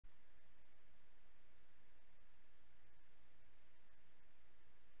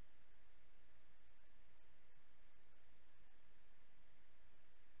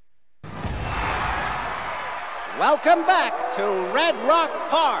Welcome back to Red Rock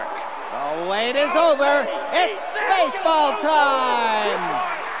Park. The wait is over. It's baseball time.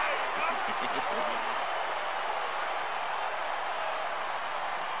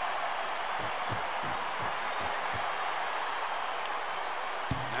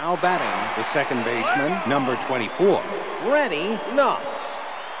 Now batting, the second baseman, number 24, Freddie Knox.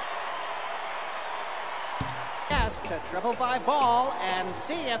 Ask a triple by ball and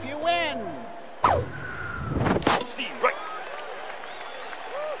see if you win. The right.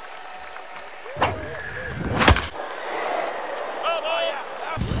 Oh, yeah.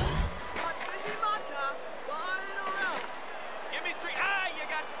 Give me 3. Ah, you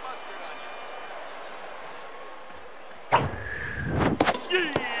got busted on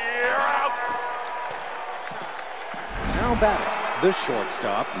you. Yeah, out. Now batting, the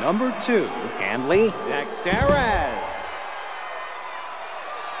shortstop, number 2, Handley Dexterez.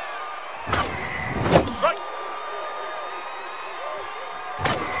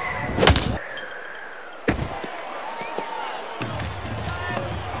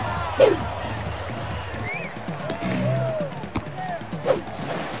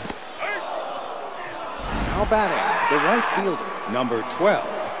 Now batting, the right fielder, number 12,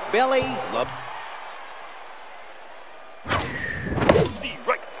 Billy Love. The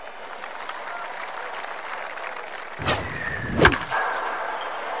right.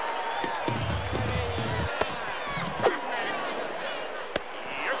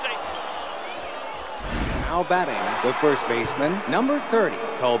 You're safe. Now batting, the first baseman, number 30,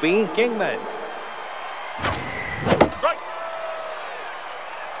 Kobe Kingman. Right.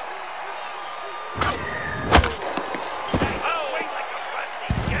 Oh, wait like a rusty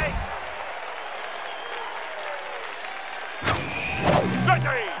gate.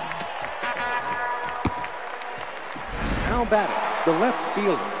 Now batting, the left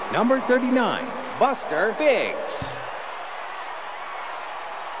fielder, number 39, Buster Biggs.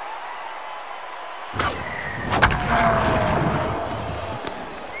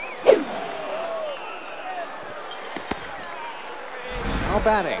 Now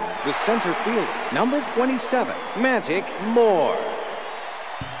batting, the center fielder, number 27, Magic Moore.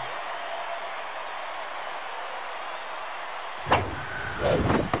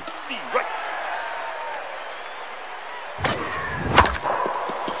 The right.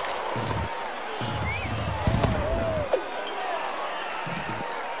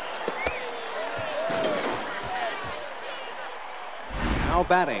 Now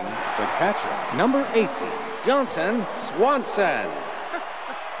batting, the catcher, number 18, Johnson Swanson.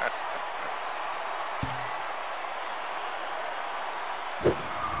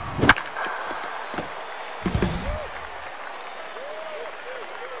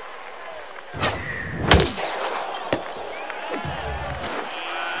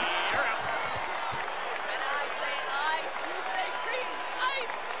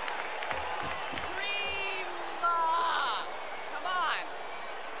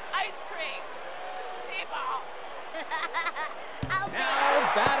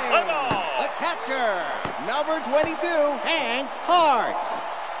 Now batting, the catcher, number 22, Hank Hart.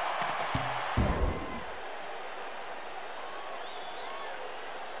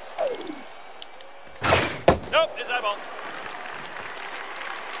 Nope, it's eyeball.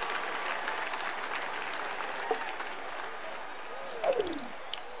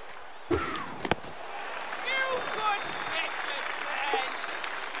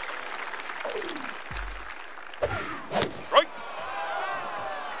 Right.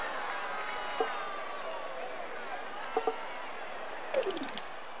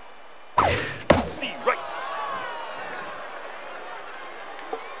 The right.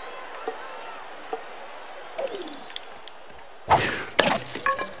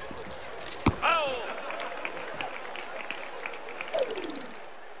 Oh.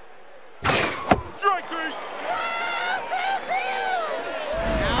 Strike 3.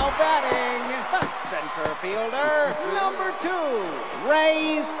 Now batting, the center fielder, number 2,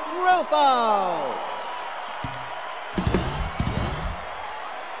 Reyes Rufo.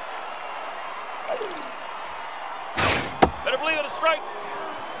 Better believe it, a strike.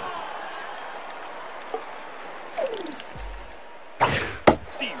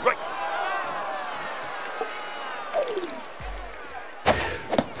 The right.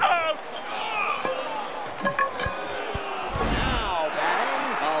 Out. Now batting,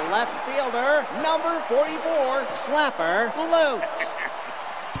 the left fielder, number 44, Slapper Lute.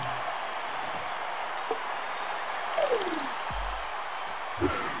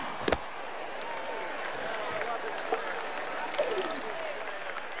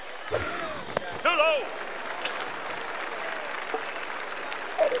 Too low.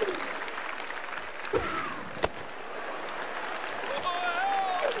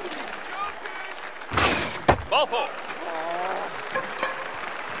 Ball four.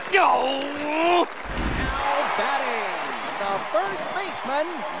 No! Now batting, the first baseman,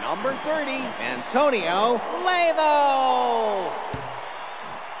 number 30, Antonio Lavo.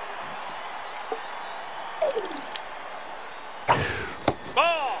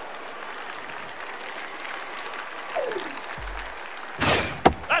 Ball.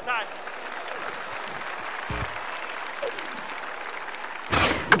 That's high.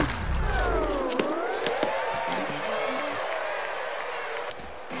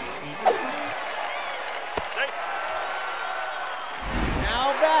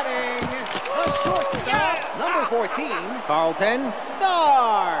 Now batting, the shortstop, number 14, Carlton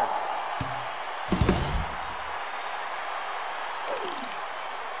Starr.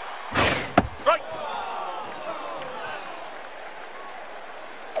 Right.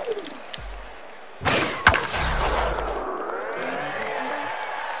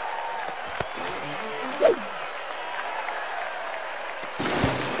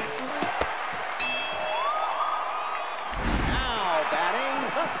 Now batting,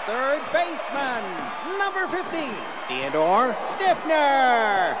 the third baseman, number 50, Theodore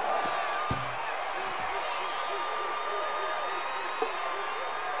Stiffner.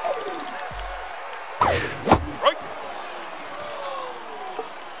 Right.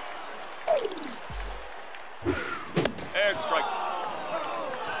 And strike.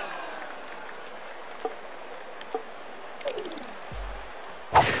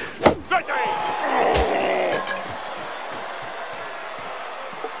 Strike three.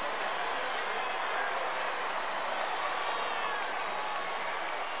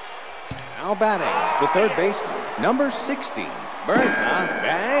 Now batting, the third baseman, number 16, Bertha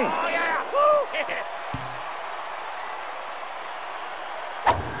Banks.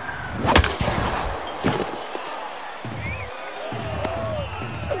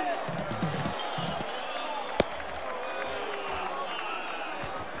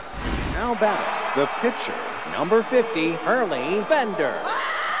 Now batting, the pitcher, number 50, Hurley Bender.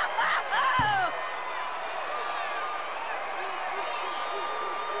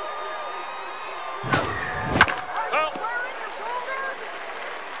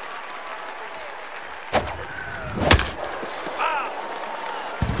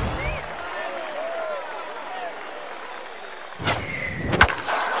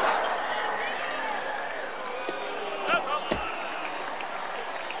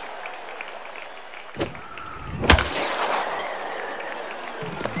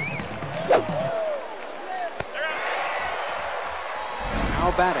 Now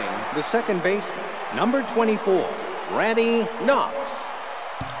batting, the second baseman, number 24, Freddie Knox.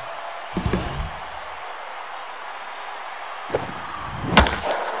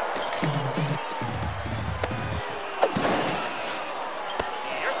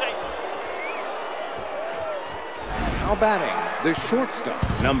 You're safe. Now batting, the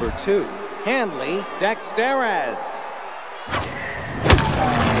shortstop, number 2, Handley Dexterez.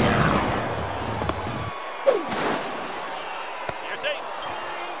 You're safe.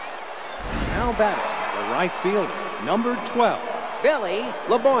 Now batting, the right fielder, number 12, Billy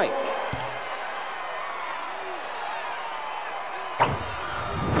LeBoyk.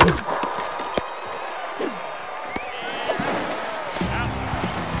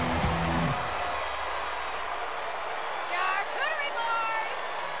 Charcuterie board,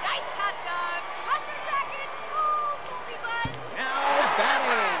 diced hot dogs, mustard packets, moldy buns. Now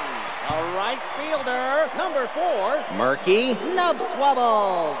batting, the right fielder, number 4, Murky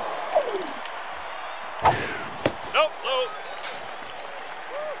Nubswubbles. Nope, low.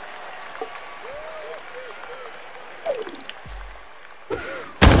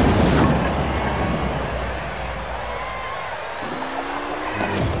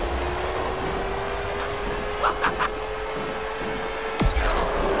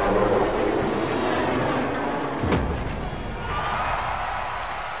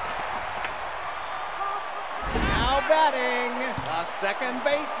 Now batting, the second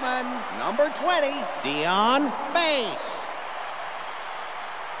baseman, number 20, Dion Bass.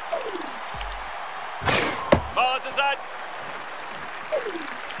 Ball is inside.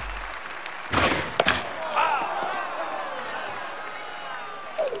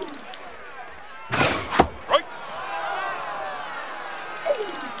 Strike.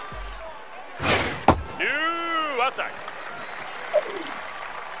 New outside.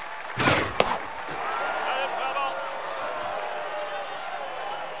 That's foul ball.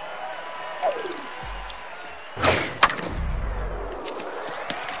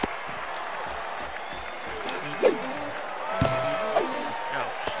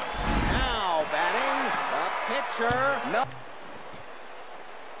 Now batting, the pitcher,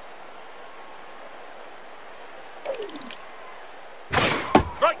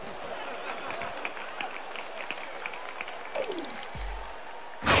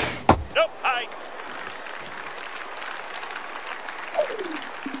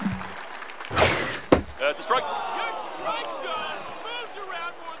 That's a strike. Your strike zone moves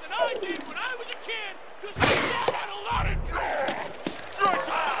around more than I did when I was a kid, because my dad had a lot of jobs. Strike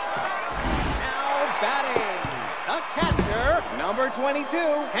out. Now batting, the catcher, number 22,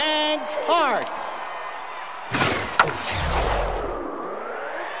 Hank Hart.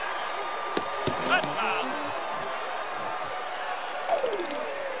 That's foul.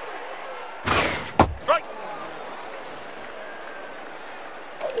 Strike.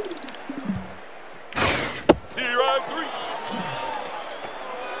 Strike 3.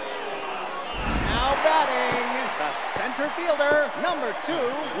 Now batting, the center fielder, number 2,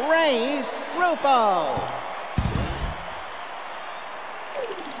 Ray's Rufo.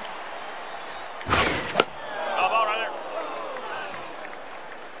 How about right there?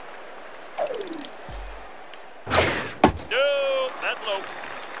 No, that's low.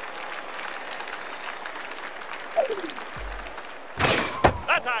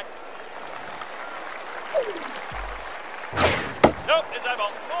 That's high. Nope, it's that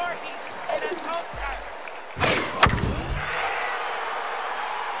ball. More heat in a tough time.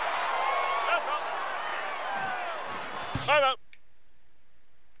 That's ball. Time out.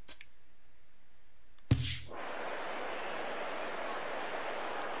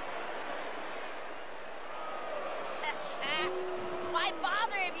 Why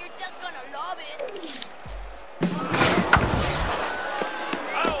bother if you're just gonna lob it?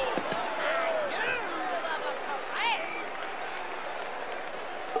 Ow. Love a parade.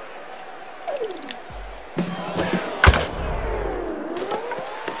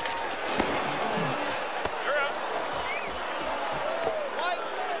 You're out. White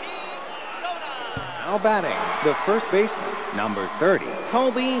Peaks Donut. Now batting, the first baseman, number 30,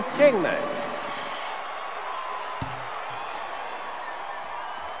 Colby Kingman.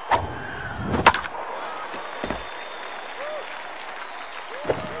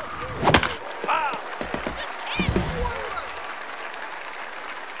 Foul.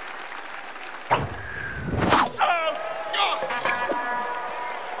 Out.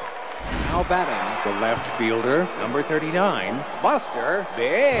 Now batting, the left fielder, number 39, Buster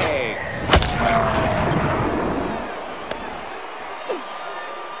Biggs.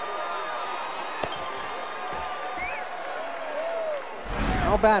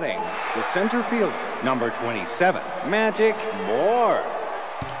 Now batting, the center fielder, number 27, Magic Moore.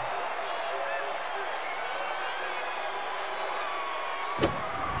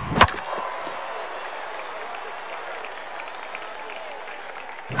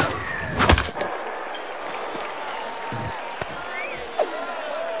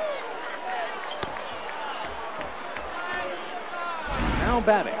 Now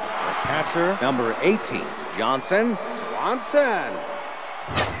batting, the catcher, number 18, Johnson Swanson.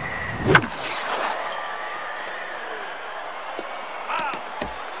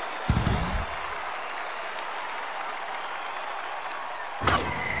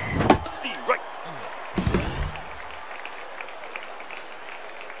 Steve, right.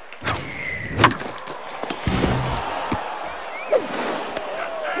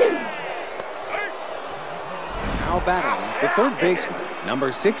 Now batting, the third baseman,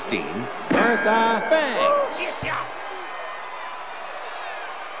 number 16, Martha Banks.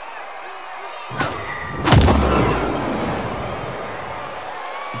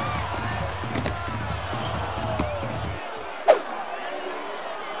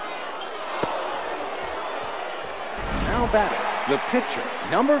 Now batting, the pitcher,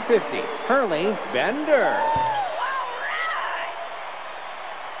 number 50, Hurley Bender.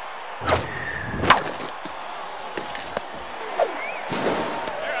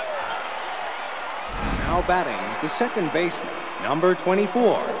 Now batting, the second baseman, number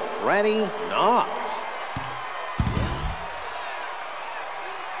 24, Freddie Knox.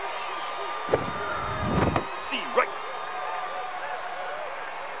 Steve, right.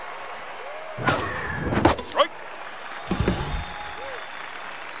 Strike.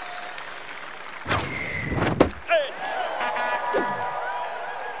 Hey.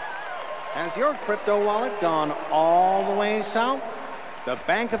 Has your crypto wallet gone all the way south? The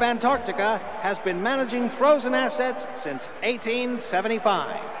Bank of Antarctica has been managing frozen assets since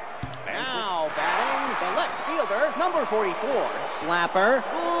 1875. Now batting, the left fielder, number 44, Slapper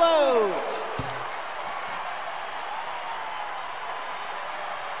Lote.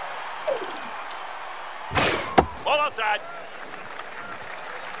 Ball outside.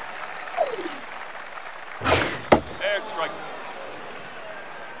 There's a strike.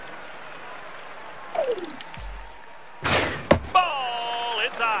 Ball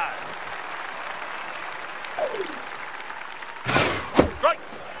inside. Strike.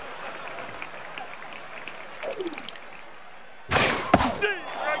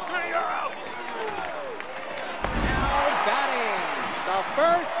 Right, you're out.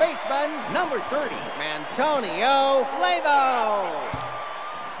 First baseman, number 30, Antonio Lavo.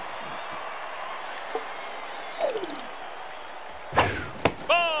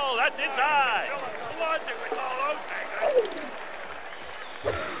 Ball, that's inside. Logic with all those hangers.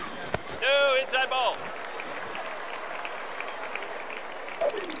 No, inside ball.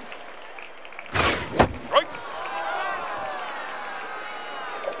 Strike.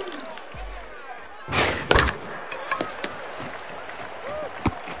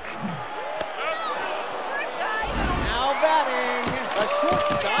 Now batting, the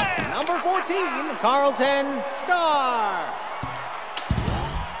shortstop, number 14, Carlton Starr.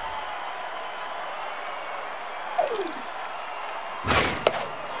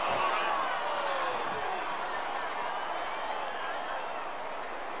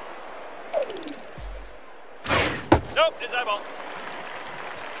 Nope, inside ball.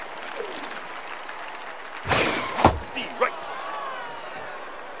 The right.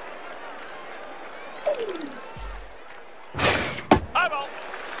 High ball.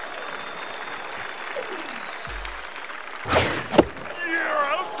 You're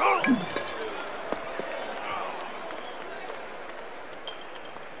out. Go.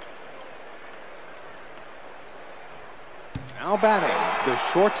 Now batting, the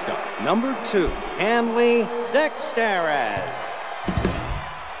shortstop, number 2, Hanley Dexteres.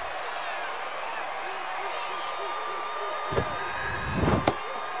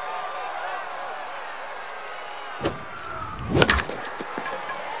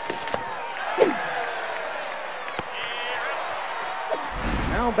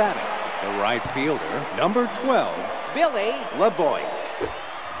 Now batting, the right fielder, number 12, Billy LeBoy.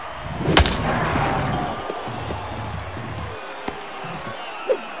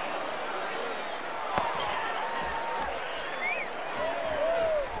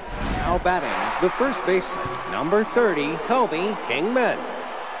 Now batting, the first baseman, number 30, Kobe Kingman.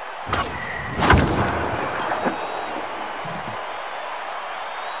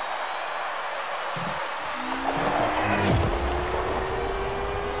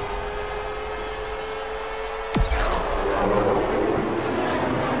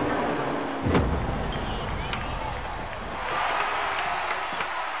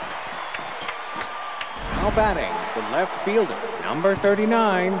 Now batting, the left fielder, number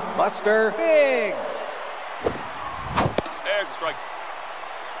 39, Buster Biggs. There's the strike.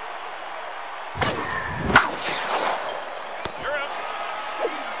 You're out.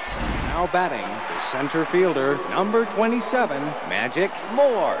 Now batting, the center fielder, number 27, Magic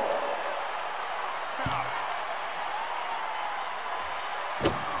Moore.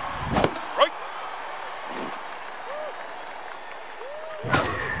 Strike.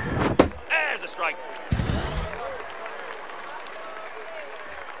 There's the strike.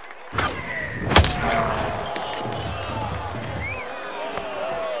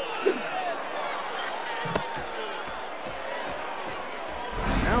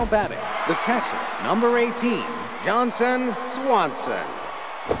 Now batting, the catcher, number 18, Johnson Swanson.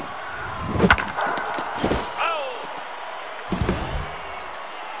 Foul.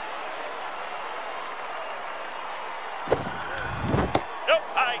 Nope,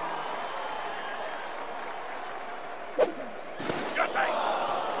 high. Just high.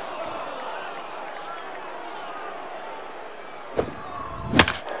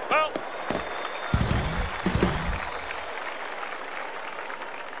 Foul.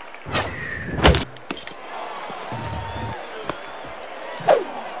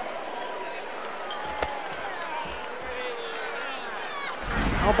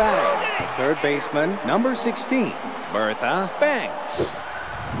 Now batting, the third baseman, number 16, Bertha Banks.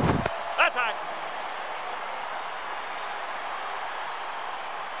 That's high.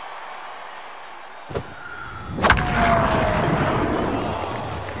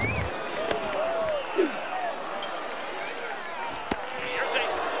 You're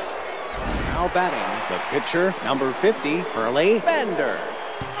safe. Now batting, the pitcher, number 50, Hurley Bender.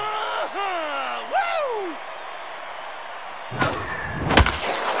 Woo!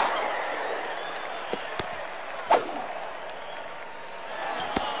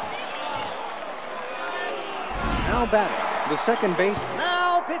 Now batting, the second baseman.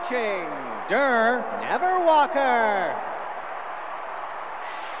 Now pitching, Durr Neverwalker.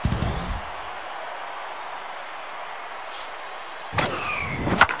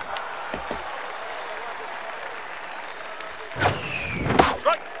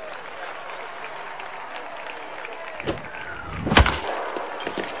 Strike.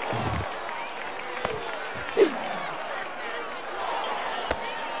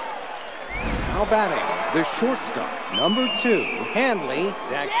 Now batting, the shortstop, number 2, Hanley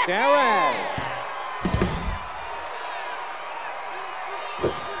Dexteres.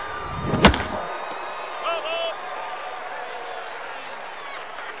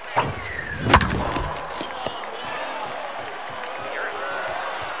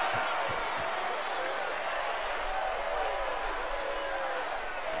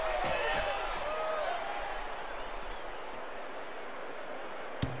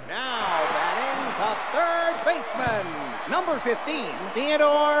 15,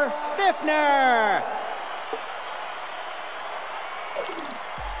 Theodore Stiffner.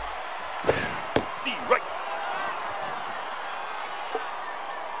 Steve, right.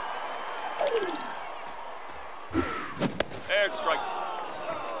 There's a strike.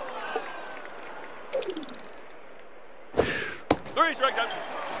 3 strikes out.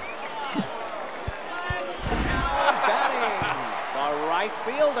 Batting, the right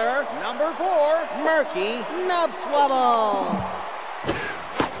fielder, number 4, Murky Nubswubbles.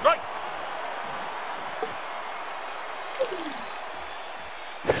 Strike.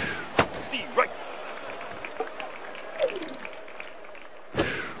 Steve, right.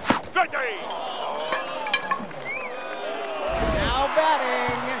 Strike 3. Now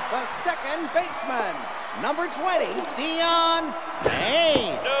batting, the second baseman, number 20, Dion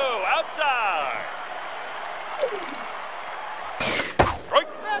Hayes. No, outside.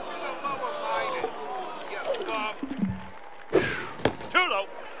 Strike. Back to the lower minors, you bum. Too low.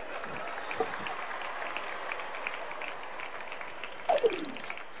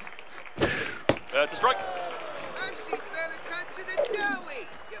 That's a strike. I've seen better cuts in a deli,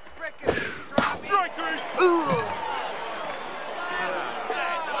 you frickin' pastrami. Strike 3.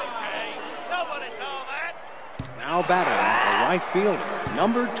 That's okay. Nobody saw that. Now batting, the right fielder,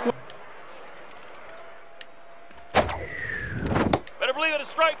 number 12. Better believe it, a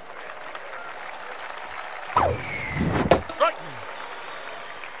strike. Strike.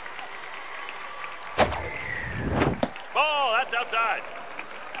 Ball, that's outside.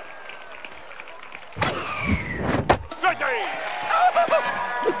 Strike 3.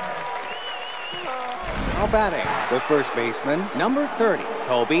 Now batting, the first baseman, number 30,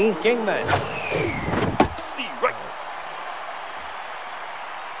 Kobe Kingman. Steve, right.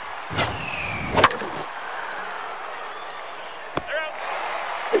 They're out.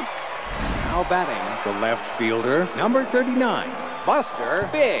 Now batting, the left fielder, number 39, Buster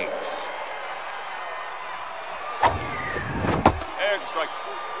Biggs. There's a strike.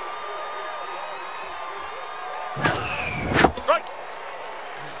 Strike.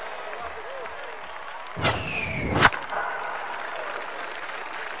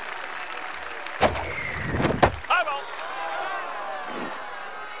 High ball.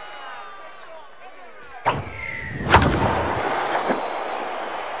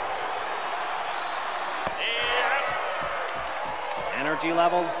 Energy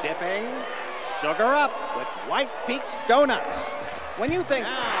levels dipping. Sugar up with White Peaks Donuts. When you think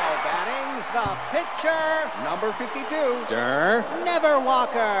now batting, the pitcher, number 52, Der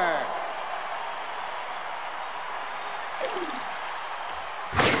Neverwalker.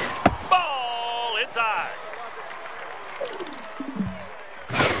 Ball inside.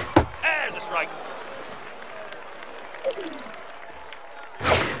 There's a strike.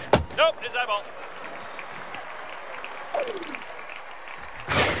 Nope, inside ball.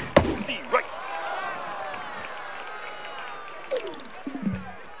 Steve, right.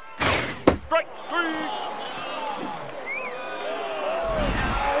 Strike 3.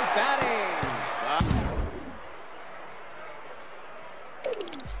 Now batting.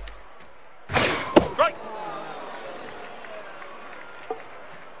 Strike.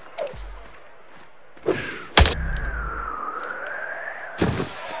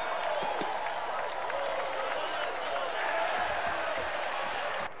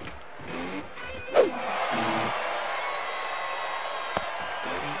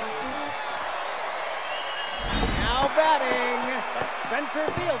 Now batting, the center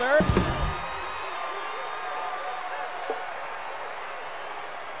fielder.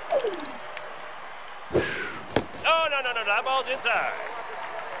 No, that ball's inside.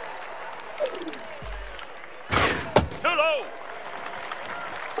 Too low.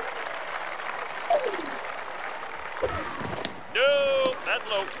 No, that's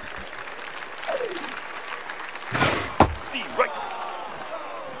low. Steve, right.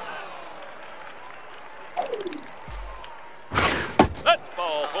 That's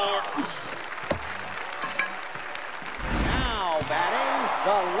ball 4. Now batting,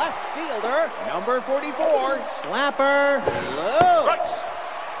 the left fielder, number 44, Slapper Lutz. Right.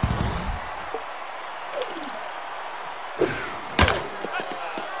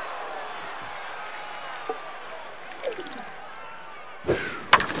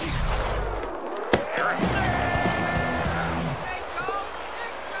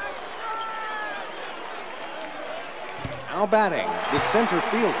 Now batting, the center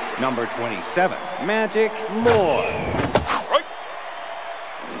fielder, number 27, Magic Moore. Right.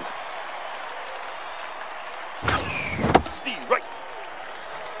 Steve, right.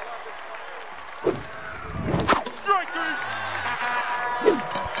 Strike 3.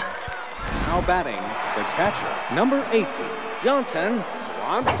 Now batting, the Catcher, number 18, Johnson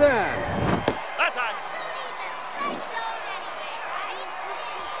Swanson. That's high. Who needs a strike zone anyway, right?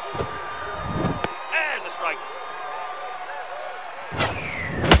 There's a strike.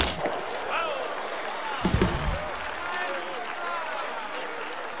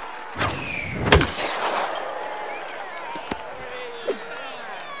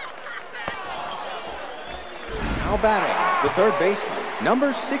 Now batting, the third baseman,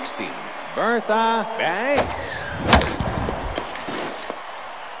 number 16, Bertha Banks.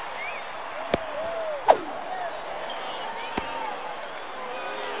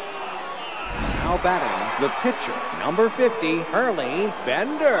 Now batting, the pitcher, number 50, Hurley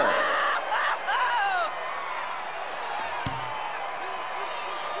Bender.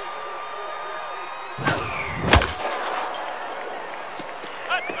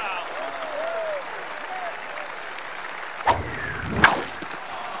 That's foul.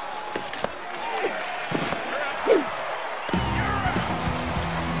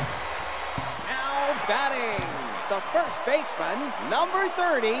 Now batting, the first baseman, number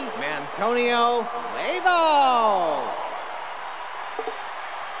 30, Antonio Lavo.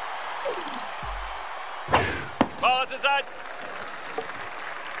 Ball is inside.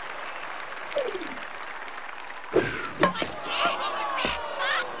 What's that in your back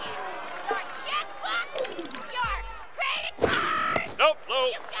pocket? Your checkbook? Your credit card? Nope, low.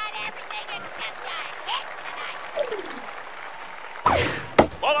 You've got everything except a hit tonight.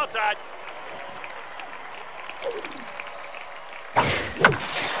 Ball outside.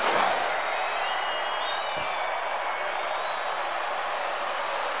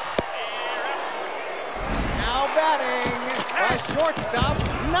 Now batting, the shortstop,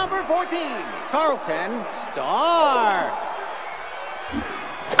 number 14, Carlton Starr.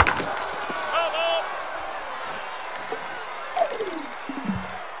 Foul ball.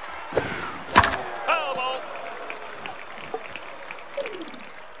 Foul ball.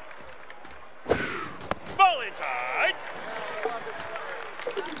 Ball inside.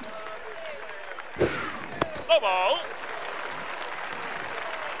 Low ball.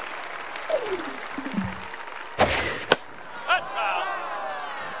 That's foul.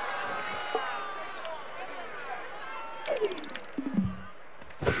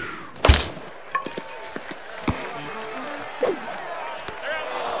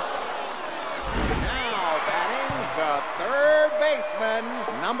 Now batting, the third baseman,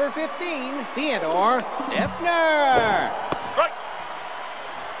 number 15, Theodore Stiffner. Strike.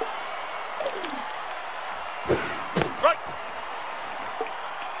 Strike.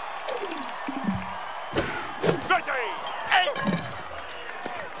 Strike three. Hey.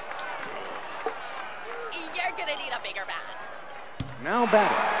 You're gonna need a bigger bat. Now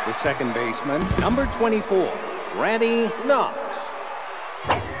batting, the second baseman, number 24, Freddie Knox.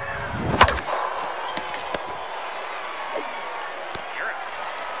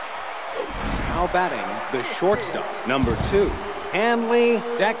 Now batting, the shortstop, number 2, Hanley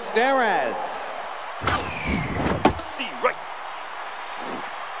Dexterez. The right.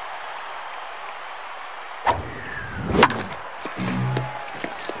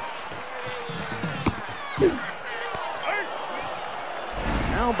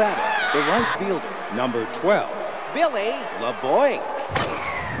 Now batting, the right fielder, number 12, Billy LeBoy.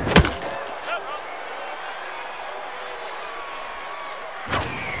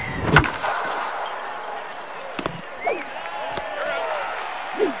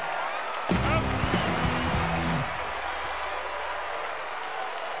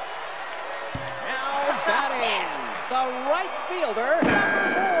 Now batting, the right fielder, number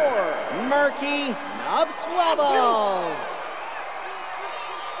 4, Murky Nubswubbles.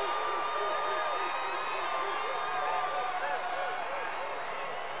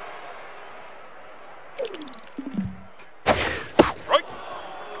 Strike.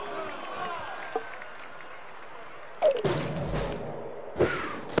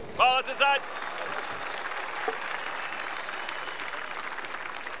 Ball is inside.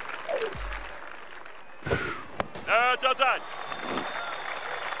 It's outside.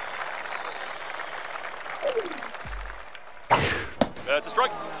 That's a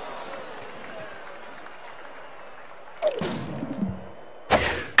strike.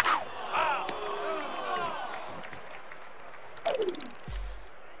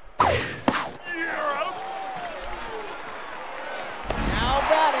 You're out. Now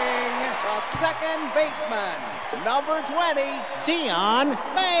batting, the second baseman, number 20, Dion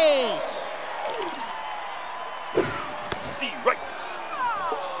Mace. The right.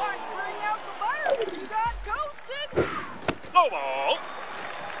 Bring out the butter, but you got toasted. Low ball.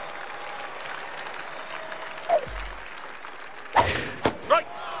 Strike.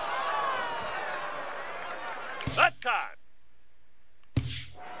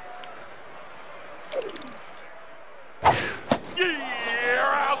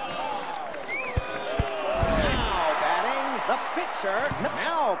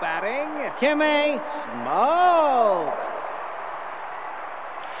 Gimme smoke.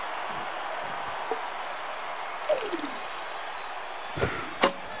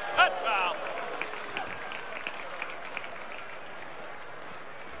 That's foul.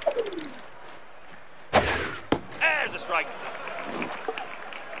 There's a strike.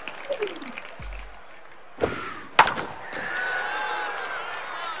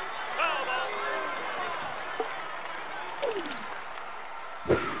 Foul ball.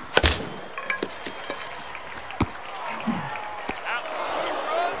 Out.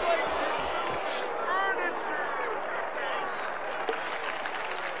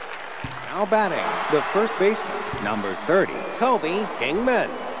 Now batting, the first baseman, number 30, Kobe Kingman.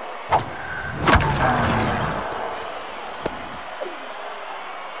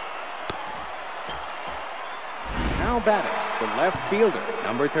 Now batting, the left fielder,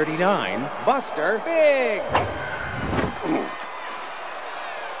 number 39, Buster Biggs.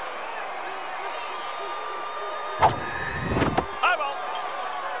 High ball.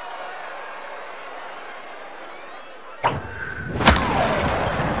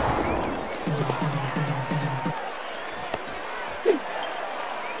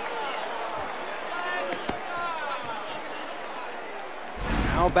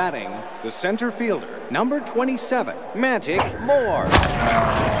 Now batting, the center fielder, number 27, Magic Moore.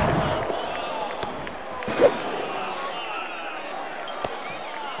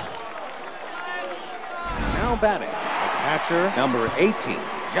 Now batting, the catcher, number 18,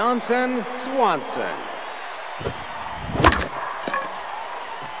 Johnson Swanson.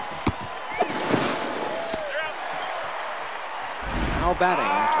 Now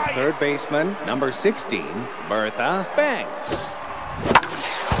batting, the third baseman, number 16, Bertha Banks.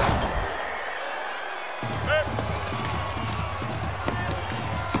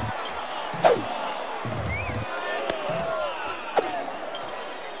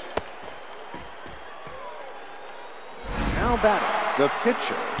 Now batting, the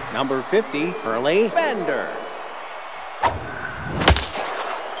pitcher, number 50, Hurley Bender.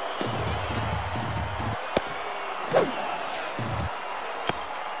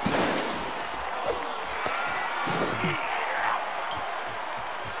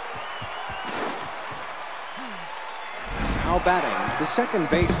 Now batting, the second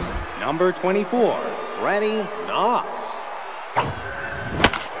baseman, number 24, Freddie Knox.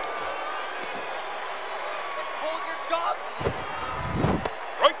 Hold your dogs.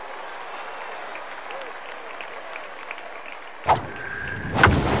 Strike.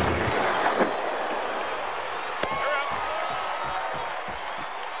 They're out.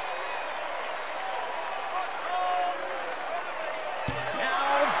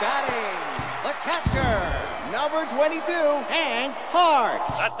 Now batting, the catcher, number 22, Hank Hart.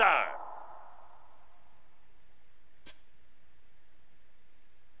 That's time.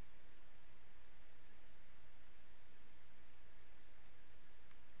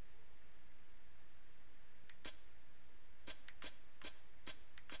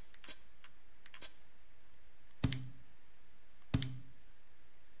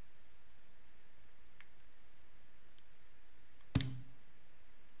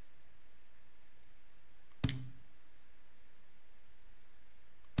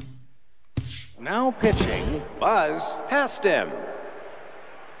 Now pitching, Buzz Pastem.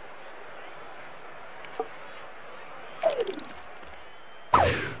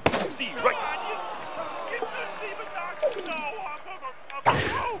 The right.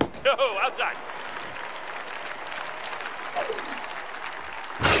 No, outside.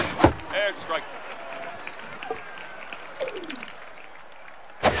 There's a strike.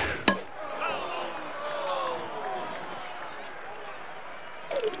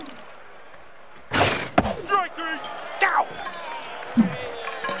 Strike three. Down.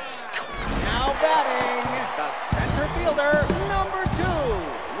 Now batting, the center fielder, number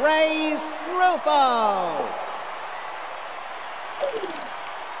 2, Reyes Rufo.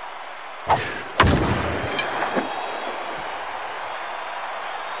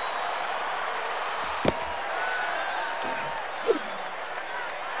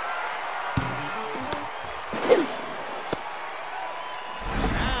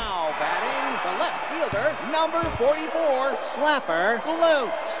 Now batting, the left fielder, number 44, Slapper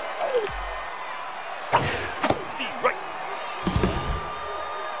Lute. The right.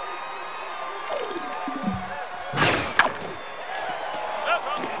 That's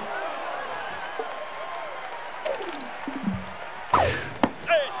one.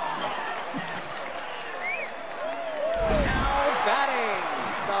 Hey. Now batting,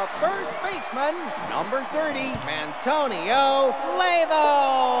 the first baseman, number 30, Antonio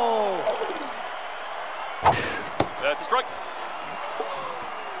Lavo. That's a strike.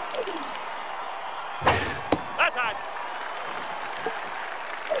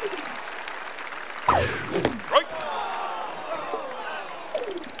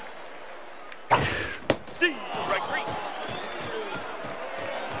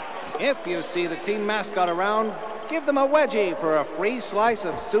 see the team mascot around, give them a wedgie for a free slice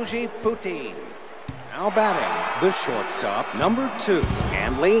of sushi poutine. Now batting, the shortstop, number 2,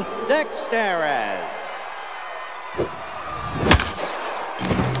 Handley Dexterez.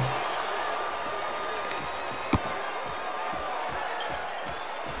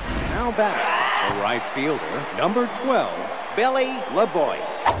 Now batting, the right fielder, number 12, Billy LeBoy.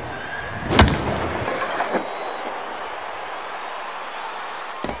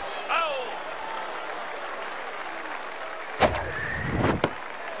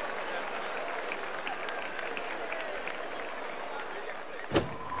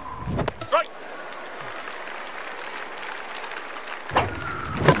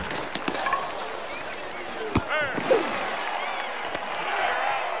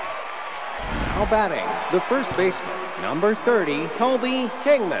 Now batting, the first baseman, number 30, Colby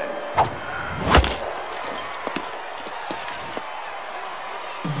Kingman.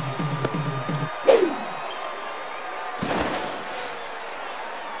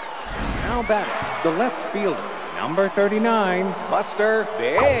 Now batting, the left fielder, number 39, Buster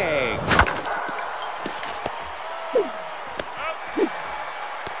Biggs.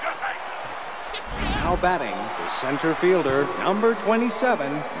 Now batting, the center fielder, number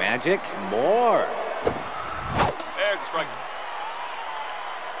 27, Magic Moore. There's the strike.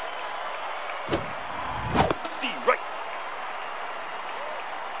 Steve, right.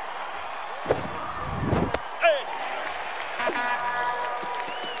 Hey.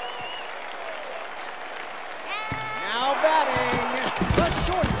 Now batting, the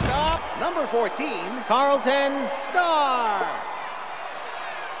shortstop, number 14, Carlton Starr.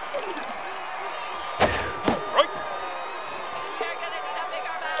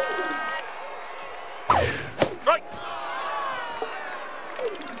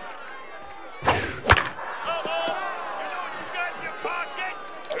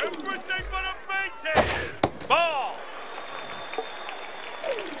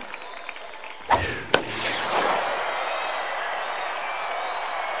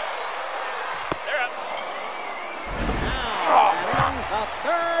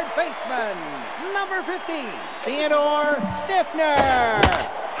 Baseman, number 15, Theodore Stiffner.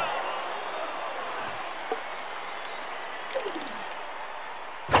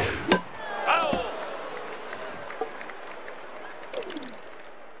 Oh.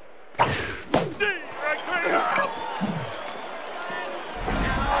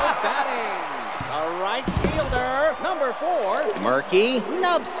 Now batting, a right fielder, number 4, Murky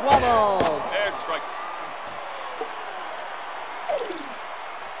Nubswabbles. There's the strike.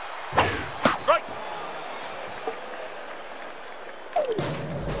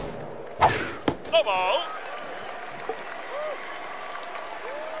 Ball.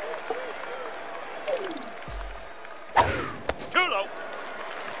 Too low.